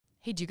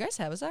Hey, do you guys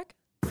have a sec?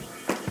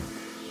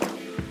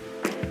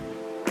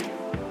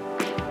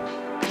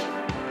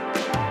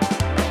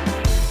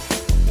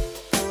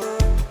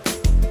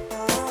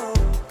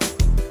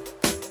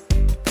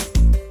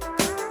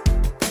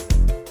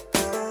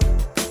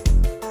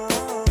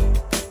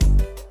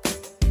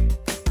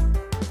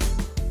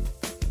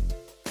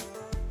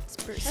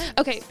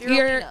 Okay,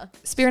 your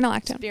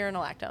spironolactone.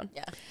 Spironolactone.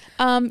 Yeah.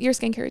 Your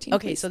skincare routine.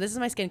 Okay, please. so this is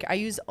my skincare. I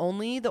use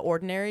only the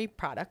Ordinary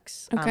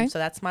products. Okay. So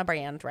that's my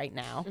brand right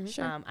now.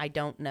 Sure. I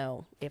don't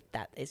know if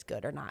that is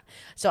good or not.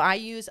 So I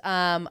use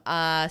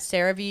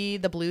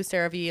CeraVe, the blue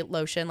CeraVe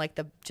lotion, like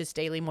the just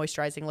daily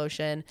moisturizing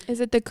lotion.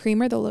 Is it the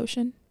cream or the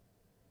lotion?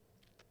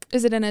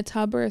 Is it in a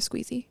tub or a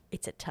squeezy?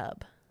 It's a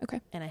tub. Okay.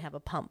 And I have a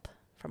pump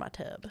for my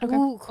tub. Okay.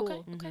 Ooh,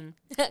 cool.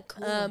 Okay.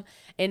 Cool.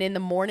 And in the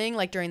morning,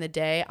 like during the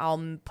day,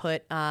 I'll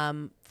put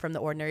from the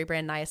Ordinary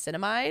brand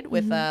niacinamide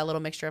with a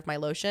little mixture of my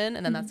lotion,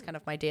 and then that's kind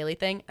of my daily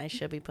thing. I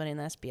should be putting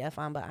the SPF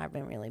on, but I've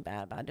been really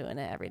bad about doing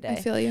it every day. I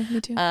feel you. Me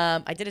too.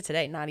 I did it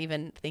today, not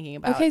even thinking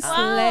about. Okay,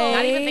 slay.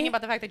 not even thinking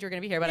about the fact that you're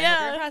gonna be here, but I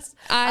hope you're impressed.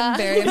 I'm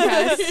very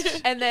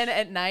impressed. And then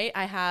at night,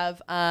 I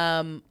have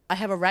a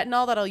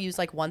retinol that I'll use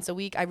like once a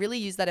week. I really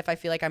use that if I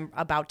feel like I'm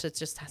about to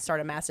just start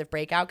a massive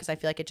breakout, because I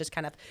feel like it just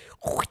kind of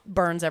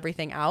burns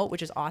everything out,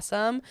 which is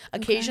awesome.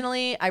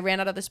 Occasionally, I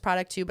ran out of this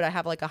product too, but I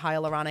have like a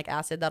hyaluronic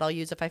acid that I'll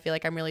use if I feel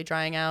like I'm really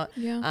drying out.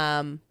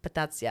 Yeah. But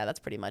that's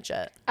pretty much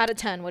it. Out of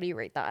 10, what do you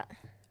rate that?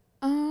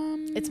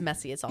 It's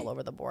messy. It's all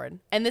over the board.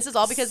 And this is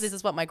all because this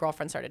is what my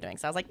girlfriend started doing.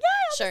 So I was like,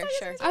 yeah.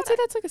 Sure. I'd say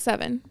that's like a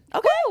 7.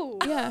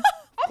 Okay. Yeah.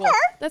 Cool.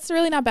 That's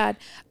really not bad.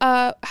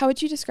 How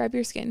would you describe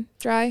your skin?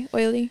 Dry,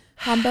 oily,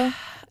 combo,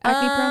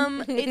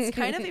 acne prone? It's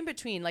kind of in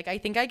between. Like I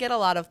think I get a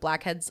lot of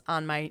blackheads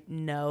on my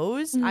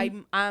nose.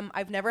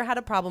 I've never had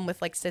a problem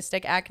with like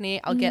cystic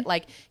acne. I'll get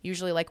like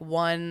usually like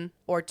 1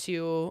 or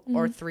 2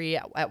 or 3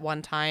 at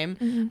one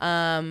time.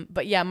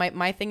 But yeah,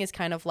 my thing is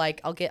kind of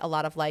like I'll get a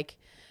lot of like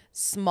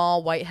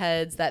small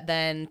whiteheads that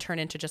then turn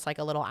into just like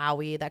a little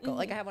owie that go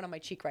like I have one on my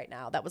cheek right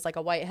now that was like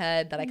a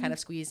whitehead that I kind of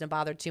squeezed and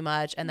bothered too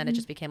much, and then it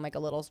just became like a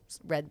little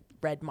red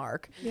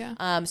mark.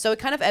 Yeah. So it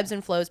kind of ebbs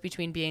and flows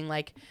between being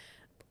like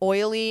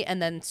oily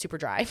and then super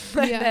dry.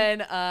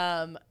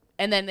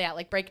 And then yeah,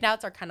 like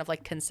breakouts are kind of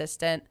like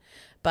consistent,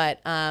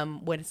 but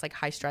when it's like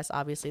high stress,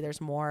 obviously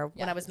there's more.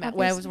 When I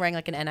was wearing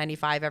like an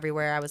N95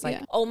 everywhere, I was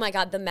like, Oh my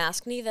God, the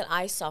maskne that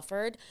I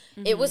suffered,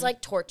 it was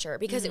like torture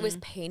because it was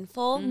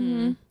painful.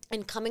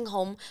 And coming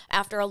home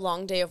after a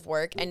long day of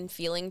work and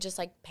feeling just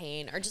like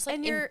pain or just like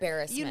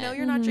embarrassment. You know,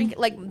 you're not drinking.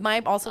 Like my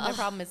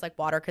problem is like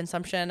water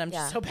consumption. I'm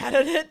just so bad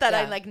at it that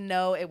I like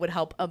know it would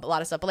help a lot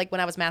of stuff. But like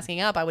when I was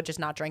masking up, I would just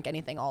not drink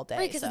anything all day.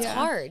 Right, because it's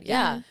hard.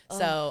 Yeah.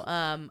 So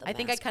I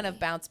think I kind of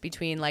bounce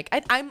between like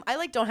I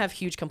like don't have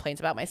huge complaints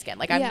about my skin.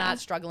 Like I'm not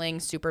struggling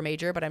super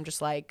major, but I'm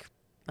just like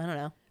I don't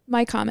know.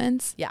 My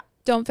comments. Yeah.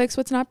 Don't fix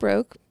what's not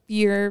broke.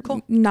 You're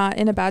not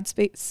in a bad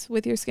space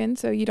with your skin,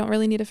 so you don't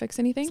really need to fix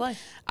anything. Slay.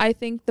 I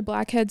think the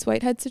blackheads,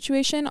 whiteheads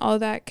situation, all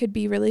that could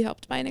be really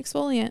helped by an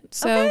exfoliant.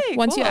 So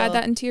once you add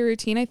that into your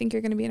routine, I think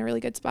you're going to be in a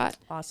really good spot.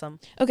 Awesome.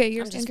 Okay,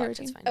 your skincare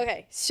routine.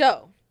 Okay,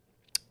 so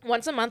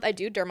once a month I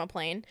do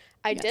dermaplane.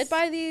 I did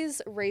buy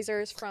these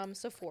razors from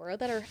Sephora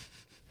that are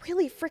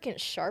really freaking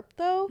sharp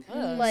though.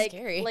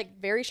 Scary. Like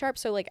very sharp.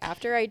 So like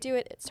after I do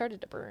it, it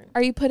started to burn.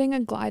 Are you putting a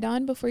glide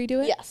on before you do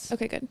it? Yes.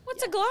 Okay, good.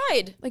 What's a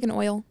glide? Like an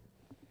oil.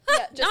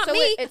 Yeah, just Not so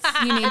me. It's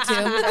You need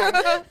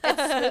to.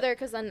 it's smoother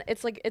because then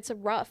it's like it's a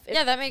rough.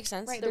 Yeah, that makes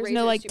sense. Right, There's razor's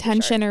no like super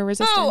tension or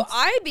resistance. Oh,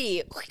 I'd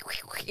be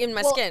in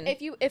my skin.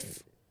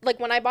 If like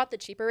when I bought the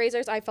cheaper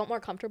razors, I felt more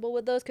comfortable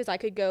with those because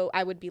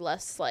I would be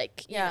less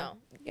like you know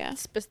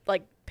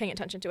like paying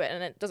attention to it,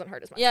 and it doesn't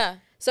hurt as much. Yeah.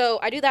 So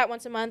I do that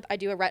once a month. I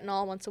do a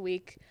retinol once a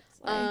week.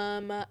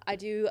 I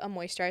do a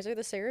moisturizer,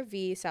 the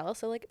CeraVe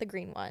salicylic, the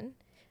green one.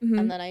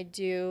 And then I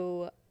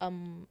do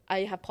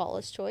I have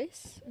Paula's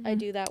Choice. I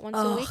do that once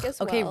a week as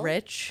well. Okay,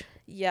 rich.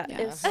 Yeah,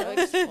 it's so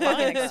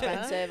fucking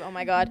expensive. Oh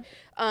my god.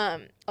 A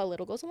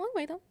little goes a long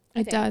way though.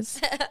 I It think.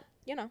 does.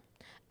 You know.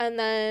 And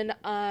then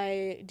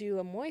I do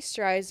a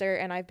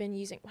moisturizer, and I've been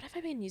using, what have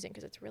I been using?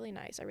 Because it's really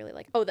nice. I really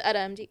like, the Etta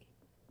MD.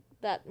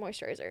 That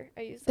moisturizer.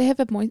 I use They have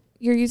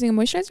you're using a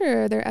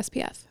moisturizer or their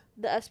SPF?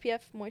 the SPF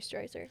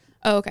moisturizer.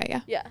 Oh, okay,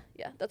 yeah.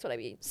 Yeah, that's what I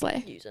be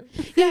using.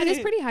 Yeah, it is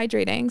pretty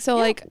hydrating. So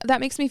like that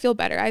makes me feel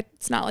better.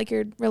 It's not like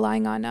you're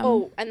relying on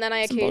and then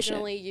I some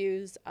occasionally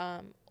use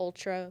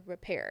Ultra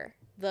Repair,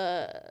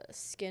 the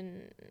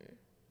skin.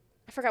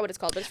 I forgot what it's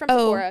called, but it's from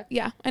Sephora.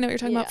 Yeah, I know what you're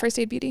talking about. First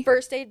Aid Beauty.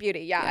 First Aid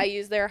Beauty. Yeah, I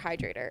use their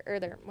hydrator or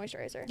their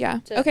moisturizer. Yeah.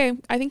 Okay,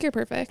 I think you're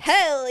perfect.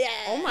 Hell yeah.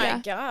 Oh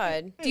my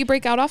god. Do you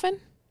break out often?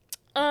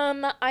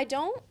 I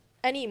don't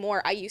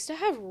anymore. I used to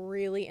have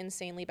really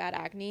insanely bad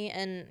acne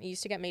and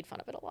used to get made fun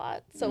of it a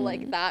lot. So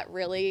like that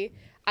really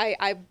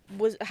I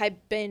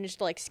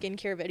binged like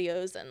skincare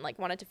videos and like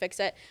wanted to fix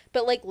it.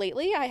 But like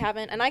lately I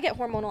haven't, and I get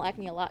hormonal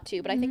acne a lot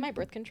too, but I think my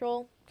birth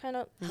control kind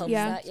of Helps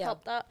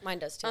helped that. Mine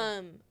does too.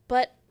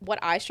 But what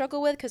I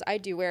struggle with, because I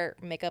do wear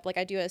makeup, like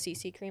I do a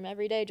CC cream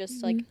every day,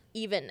 just like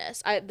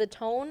evenness. The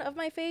tone of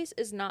my face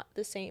is not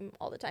the same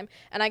all the time,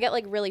 and I get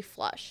like really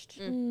flushed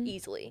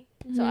easily.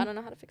 So I don't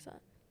know how to fix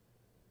that.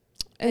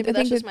 Maybe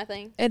that's just my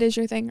thing. It is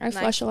your thing. I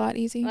flush a lot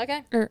easy.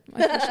 Okay. Or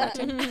I flush a lot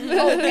too.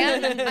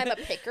 And I'm a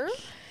picker.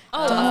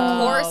 Oh, of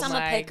course I'm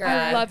a picker.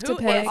 I love to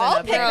pick.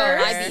 All pickers.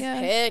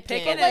 I'd be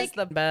picking. Picking is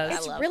the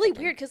best. It's really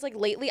weird because like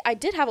lately I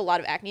did have a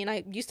lot of acne and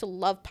I used to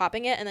love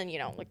popping it, and then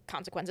like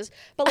consequences.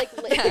 But like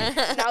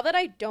now that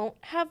I don't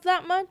have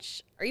that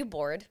much, are you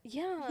bored?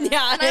 Yeah.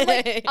 Yeah. And I'm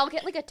like, I'll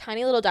get like a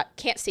tiny little dot,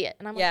 can't see it,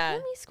 and I'm like, let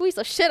me squeeze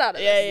the shit out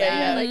of this.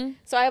 Yeah. Like,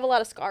 so I have a lot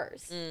of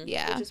scars.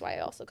 Yeah. Which is why I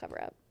also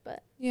cover up.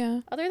 But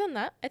yeah. Other than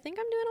that, I think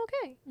I'm doing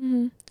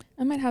okay.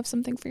 I might have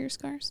something for your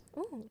scars.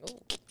 Ooh.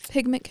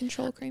 Pigment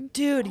control cream.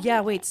 Dude,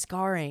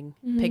 scarring.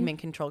 Pigment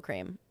control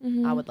cream.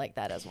 I would like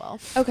that as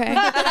well. Okay. I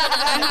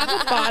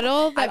have a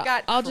bottle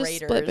that I'll just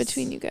split craters.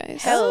 between you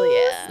guys. Hell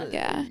yeah.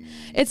 Yeah.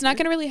 It's not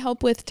going to really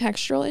help with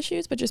textural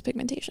issues, but just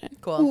pigmentation.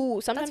 Cool.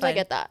 Ooh, sometimes I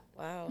get that.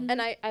 Wow.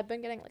 And I've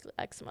been getting like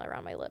eczema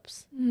around my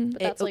lips. But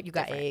that's like you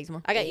got different.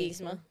 eczema. I got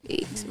eczema.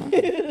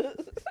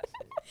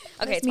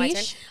 Okay, it's my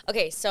turn.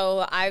 Okay,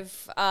 so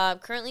I've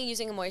currently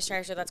using a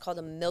moisturizer that's called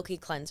a Milky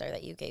Cleanser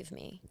that you gave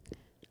me.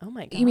 Oh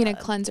my god. You mean a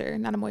cleanser,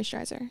 not a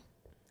moisturizer?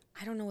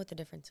 I don't know what the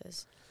difference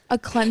is. A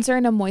cleanser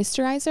and a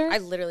moisturizer? I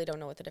literally don't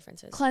know what the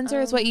difference is.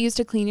 Cleanser is what you use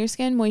to clean your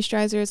skin.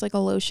 Moisturizer is like a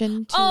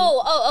lotion.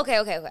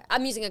 Okay.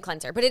 I'm using a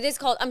cleanser, but it is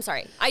called, I'm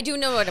sorry. I do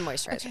know what a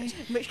moisturizer is.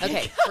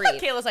 Okay,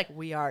 breathe. Kayla's like,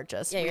 we are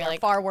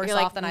like far worse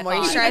off than I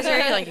thought.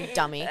 Moisturizer? You're like, you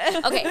dummy.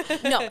 Okay,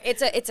 no,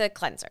 it's a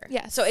cleanser.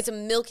 Yes. So it's a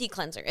milky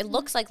cleanser. It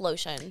looks like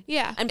lotion.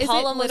 Yeah. And Is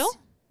Paul it almost, little?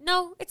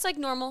 No, it's like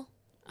normal.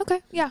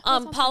 Okay, yeah.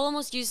 Paul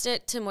almost used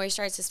it to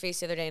moisturize his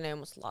face the other day, and I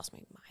almost lost my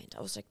mind.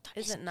 I was like,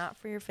 Is it not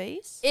for your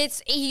face?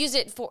 he used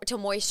it to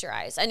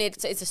moisturize, and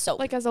it's a soap.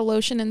 Like as a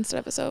lotion instead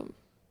of a soap.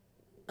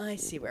 I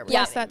see where we're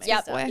Yes, that's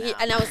yeah. way.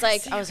 And I was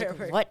like,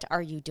 what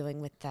are you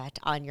doing with that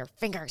on your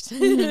fingers? I'm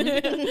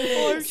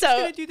just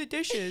gonna do the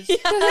dishes.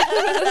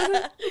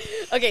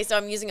 Okay, so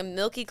I'm using a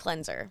milky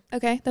cleanser.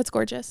 Okay, that's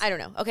gorgeous. I don't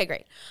know. Okay,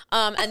 great.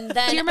 And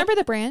then Do you remember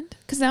the brand?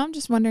 Because now I'm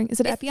just wondering,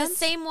 is it it's Epion? the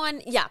same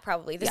one? Yeah,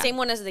 probably the same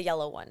one as the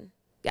yellow one.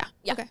 Yeah.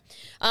 Yeah. Okay.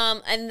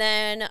 And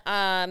then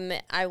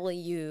I will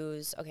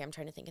use, I'm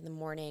trying to think in the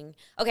morning.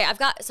 Okay, I've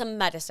got some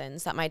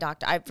medicines that my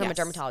doctor, from a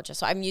dermatologist.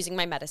 So I'm using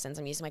my medicines.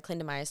 I'm using my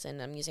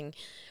clindamycin. I'm using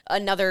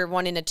another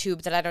one in a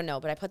tube that I don't know,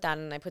 but I put that on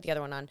and I put the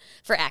other one on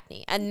for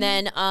acne. And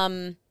then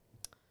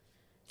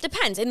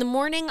depends. In the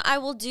morning, I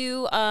will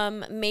do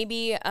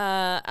maybe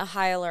a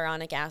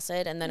hyaluronic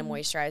acid and then a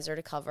moisturizer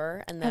to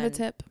cover. And then I have a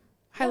tip.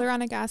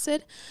 Hyaluronic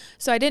acid.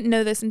 So I didn't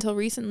know this until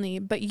recently,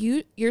 but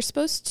you're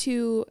supposed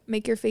to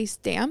make your face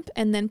damp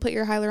and then put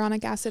your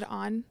hyaluronic acid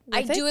on.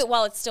 I do it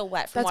while it's still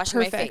wet from That's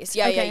washing perfect. my face.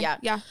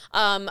 Yeah.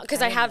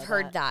 Because I have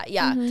heard that.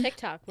 Yeah.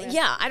 TikTok.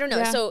 Yeah, I don't know.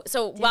 Yeah.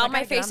 So while my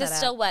I get on face is that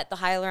still wet, the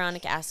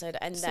hyaluronic acid,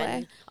 and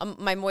then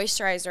my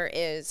moisturizer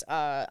is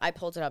I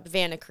pulled it up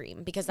Vanna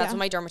cream because that's what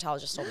my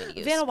dermatologist told me to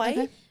use. Vanna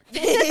White?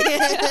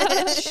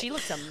 She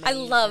looks amazing. I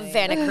love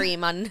Vanna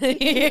cream on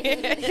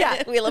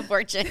Wheel of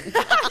Fortune.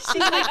 She's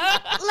like,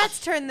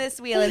 let's turn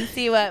this wheel and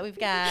see what we've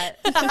got.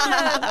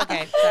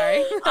 Okay,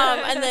 sorry.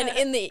 And then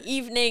in the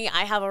evening,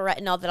 I have a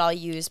retinol that I'll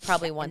use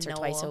probably once or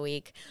twice a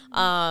week.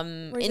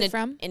 Where's it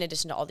from? In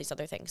addition to all these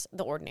other things,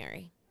 The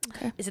Ordinary.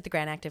 Okay. Is it the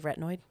Grand Active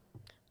Retinoid?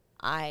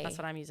 That's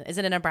what I'm using. Is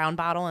it in a brown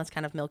bottle and it's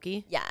kind of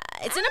milky? Yeah,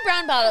 it's in a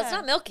brown bottle. It's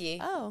not milky.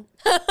 Oh.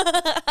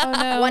 Oh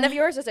no. One of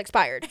yours is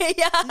expired.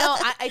 Yeah. No,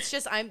 it's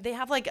just they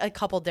have like a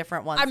couple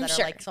different ones I'm that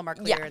sure. are like some are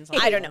clear and some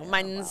I don't know. are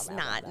Mine's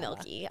not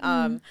milky.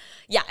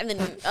 Yeah, and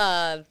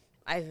then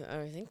I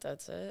think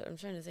that's it. I'm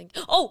trying to think.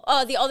 The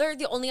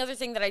only other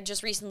thing that I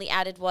just recently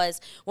added was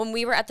when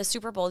we were at the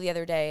Super Bowl the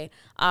other day,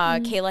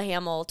 Kayla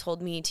Hamill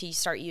told me to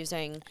start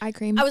using eye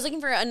cream. I was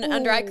looking for an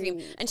under eye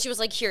cream, and she was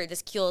like, "Here,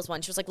 this Kiehl's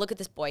one." She was like, "Look at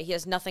this boy. He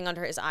has nothing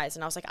under his eyes."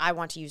 And I was like, "I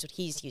want to use what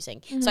he's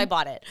using." So I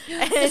bought it.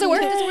 Does it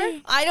work?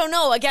 I don't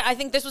know. Again, I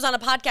think this was on a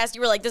podcast.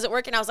 You were like, "Does it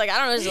work?" And I was like, "I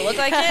don't know. Does it look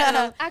like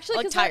it?" Actually,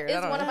 because that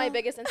is one of my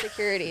biggest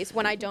insecurities.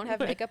 When I don't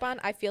have makeup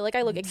on, I feel like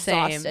I look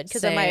exhausted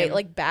because of my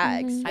like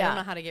bags. I don't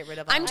know how to get rid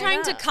of them. I'm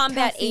trying to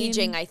combat Caffeine.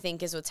 aging, I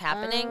think, is what's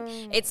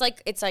happening. It's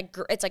like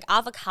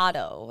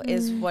avocado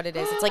is what it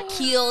is. It's like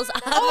Kiehl's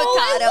avocado.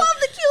 I love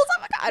the Kiehl's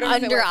avocado. I don't know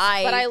if it Under works,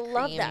 eye but I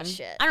love cream. that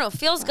shit. I don't know.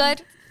 Feels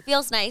good.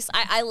 Feels nice.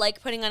 I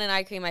like putting on an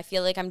eye cream. I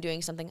feel like I'm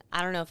doing something.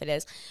 I don't know if it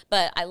is,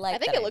 but I like. I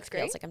think that it looks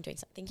feels great. like I'm doing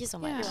something. Thank you so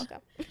much. Yeah.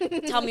 You're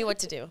welcome. Tell me what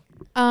to do.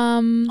 I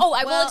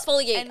I will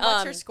exfoliate. And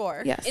what's your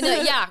score? Yes.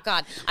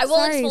 God. I will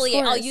Sorry,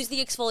 exfoliate. I'll scores. use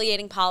the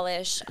exfoliating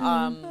polish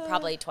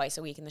probably twice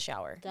a week in the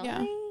shower.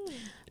 Yeah.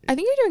 I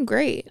think you're doing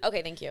great.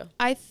 Okay, thank you.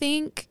 I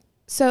think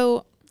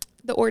so.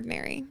 The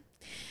Ordinary.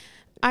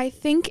 I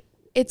think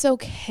it's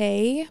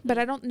okay, but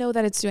I don't know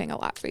that it's doing a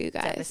lot for you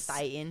guys.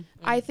 Devastating.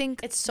 I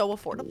think It's so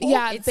affordable.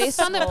 yeah, It's based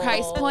on the so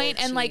price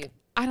point and like cheap.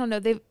 I don't know,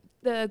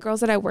 the girls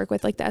that I work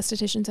with, like the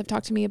estheticians, have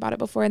talked to me about it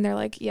before, and they're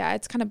like, yeah,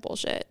 it's kind of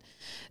bullshit.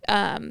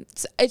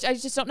 So I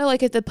just don't know,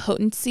 like, if the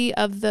potency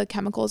of the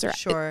chemicals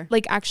are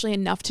like actually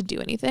enough to do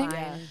anything.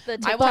 The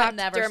I will TikTok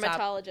never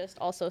dermatologist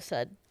also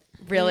said,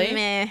 Really?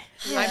 meh.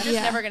 I'm just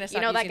never gonna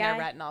stop You know that using their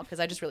guy? retinol because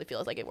I just really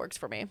feel like it works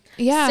for me.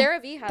 Yeah,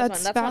 CeraVe has one.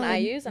 that's That's one I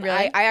valid. use, and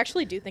Really? I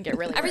actually do think it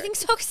really Everything's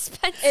so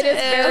expensive. It is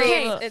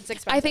very. Okay. It's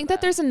expensive. I think that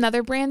there's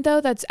another brand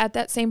though that's at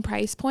that same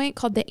price point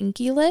called the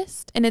Inky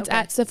List, and it's Okay.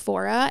 at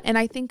Sephora, and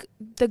I think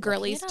the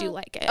girlies it do up.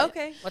 like it.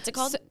 Okay. What's it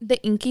called? So,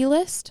 the Inky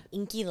List.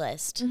 Inky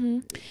List.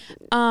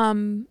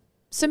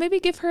 So maybe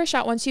give her a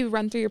shot once you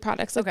run through your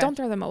products. Like, Okay. don't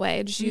throw them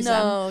away. Just use them.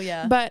 No,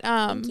 yeah. But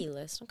Inky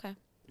List. Okay.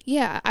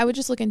 yeah, I would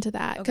just look into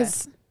that Okay.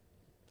 because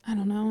I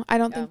don't know. I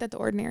don't think that the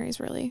Ordinary is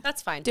really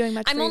That's fine. doing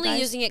much. I'm for you only guys.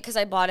 using it because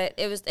I bought it.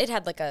 It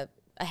had like a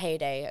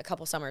heyday a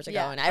couple summers ago,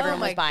 Yeah. and everyone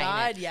Oh was my buying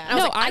God, it. yeah. And I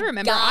was No, like, I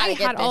remember. I gotta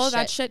get had all this of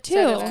that shit too.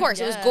 Of course,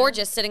 it was Yeah.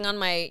 gorgeous sitting on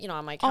my,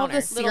 on my All counter.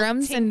 the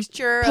serums and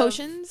tincture of-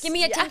 potions. Give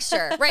me a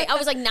texture, right? I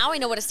was like, now I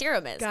know what a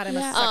serum is. God, I'm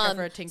Yeah. a sucker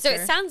for a tincture. So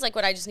it sounds like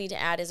what I just need to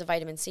add is a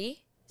vitamin C You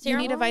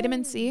serum. need a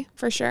vitamin C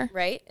for sure.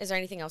 Right? Is there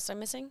anything else I'm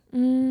missing?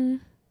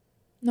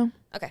 No,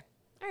 Okay.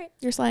 All right.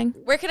 you're slaying.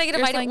 Where can I get a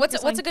You're vitamin? slaying. What's You're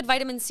a slaying. good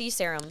vitamin C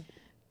serum?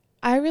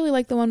 I really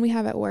like the one we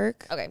have at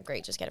work. Okay,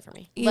 great. Just get it for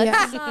me.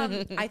 Let's,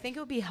 Yeah. I think it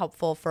would be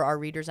helpful for our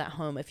readers at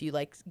home if you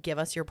like give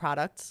us your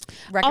products.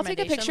 I'll take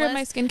a picture of my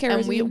list, skincare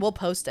and regimen. we'll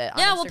post it. On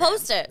Yeah, we'll Instagram.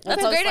 post it.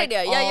 That's a post, great like,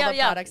 idea. Yeah, all yeah, the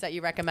yeah. products that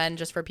you recommend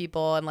just for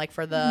people and like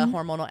for the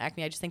hormonal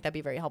acne. I just think that'd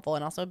be very helpful,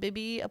 and also it'd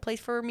be a place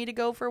for me to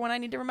go for when I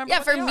need to remember. Yeah,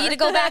 what for they me are. to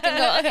go back and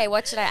go, okay,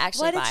 what should I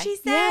actually What buy? did she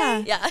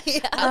say? Yeah. Yeah.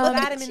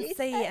 Vitamin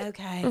C.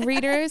 Okay.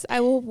 Readers, I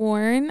will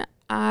warn,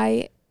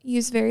 I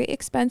use very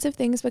expensive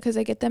things because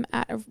I get them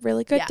at a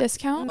really good Yeah.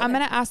 discount. I'm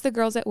going to ask the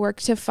girls at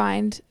work to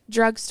find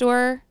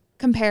drugstore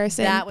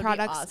comparison That would be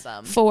products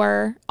awesome.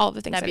 for all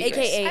the things That'd that be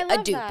we use. AKA I a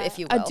love dupe, that. if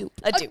you A will.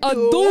 dupe. A dupe. A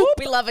dupe.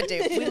 We love a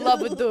dupe. We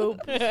love a dupe.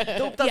 Dupe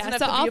doesn't Yeah, have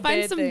so to I'll be a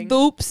find bad some thing.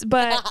 dupes,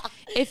 but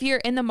if you're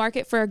in the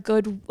market for a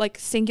good like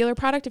singular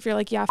product, if you're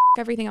like, yeah,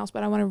 everything else,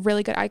 but I want a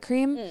really good eye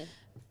cream,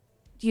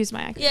 use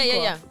my eye cream. Yeah, yeah,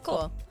 Cool. yeah.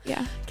 Cool.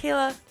 Yeah.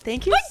 Kayla,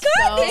 thank you My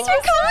God, so thanks for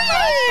much coming.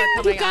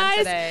 for coming You guys, on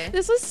today.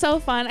 this was so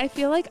fun. I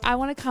feel like I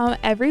want to come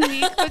every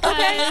week because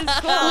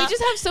we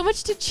just have so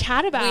much to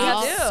chat about. We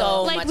have do.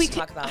 so like much we to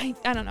talk about. I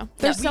don't know. No,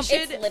 There's we some.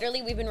 should- it's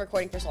literally, we've been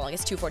recording for so long.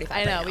 It's 2:45.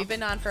 I know right now. we've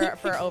been on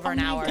for over an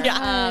hour.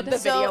 God. The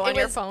video so on it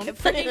your was phone.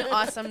 freaking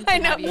awesome to I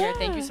know. have you here.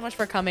 Thank you Yeah. so much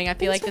for coming. I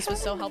feel like this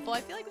was so helpful.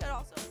 I feel like that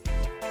also.